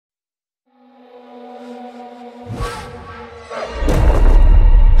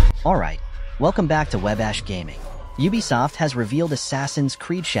Alright, welcome back to Webash Gaming. Ubisoft has revealed Assassin's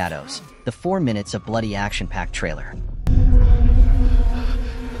Creed Shadows, the 4 minutes of bloody action-packed trailer.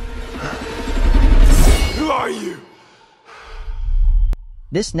 Who are you?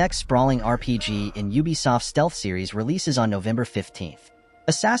 This next sprawling RPG in Ubisoft's stealth series releases on November 15th.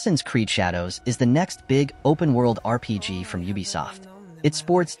 Assassin's Creed Shadows is the next big, open-world RPG from Ubisoft. It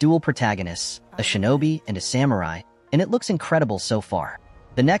sports dual protagonists, a shinobi and a samurai, and it looks incredible so far.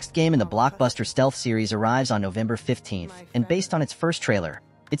 The next game in the blockbuster stealth series arrives on November 15th, and based on its first trailer,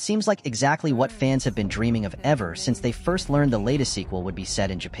 it seems like exactly what fans have been dreaming of ever since they first learned the latest sequel would be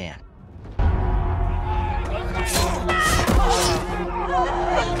set in Japan.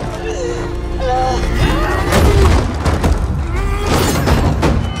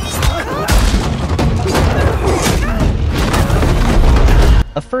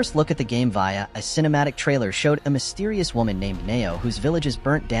 A first look at the game via a cinematic trailer showed a mysterious woman named Naoe whose village is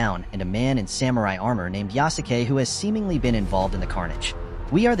burnt down and a man in samurai armor named Yasuke who has seemingly been involved in the carnage.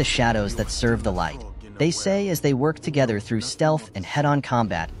 We are the shadows that serve the light, they say as they work together through stealth and head-on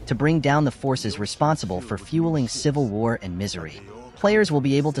combat to bring down the forces responsible for fueling civil war and misery. Players will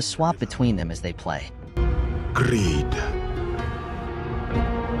be able to swap between them as they play. Greed.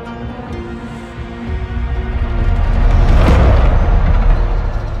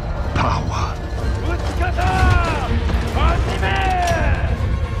 Power.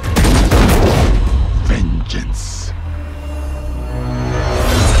 Vengeance.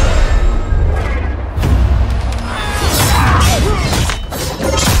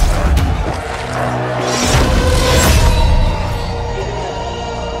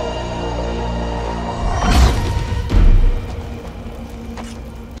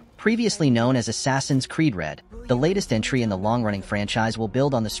 Previously known as Assassin's Creed Red, the latest entry in the long-running franchise will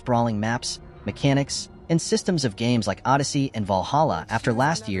build on the sprawling maps, mechanics, and systems of games like Odyssey and Valhalla after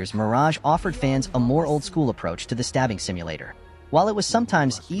last year's Mirage offered fans a more old-school approach to the stabbing simulator. While it was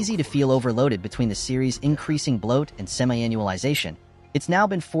sometimes easy to feel overloaded between the series' increasing bloat and semi-annualization, it's now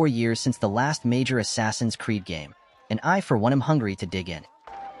been 4 years since the last major Assassin's Creed game, and I for one am hungry to dig in.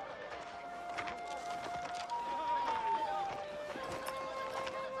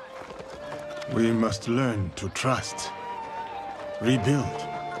 We must learn to trust. Rebuild.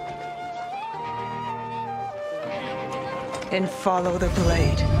 And follow the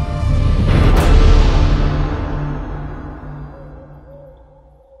blade.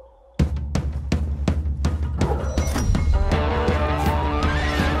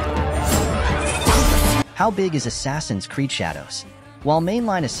 How big is Assassin's Creed Shadows? While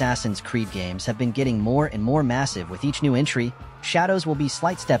mainline Assassin's Creed games have been getting more and more massive with each new entry, Shadows will be a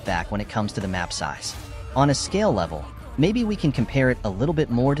slight step back when it comes to the map size. On a scale level, maybe we can compare it a little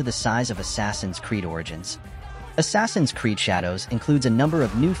bit more to the size of Assassin's Creed Origins. Assassin's Creed Shadows includes a number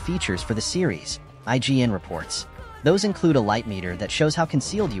of new features for the series, IGN reports. Those include a light meter that shows how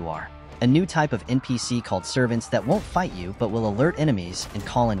concealed you are, a new type of NPC called servants that won't fight you but will alert enemies and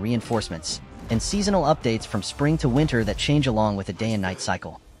call in reinforcements, and seasonal updates from spring to winter that change along with a day and night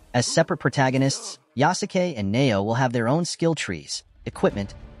cycle. As separate protagonists, Yasuke and Naoe will have their own skill trees,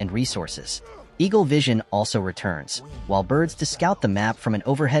 equipment, and resources. Eagle Vision also returns, while birds to scout the map from an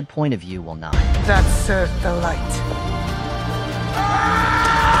overhead point of view will not. That served the light.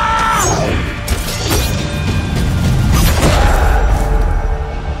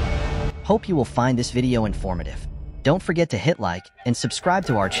 Hope you will find this video informative. Don't forget to hit like and subscribe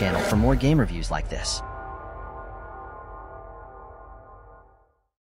to our channel for more game reviews like this.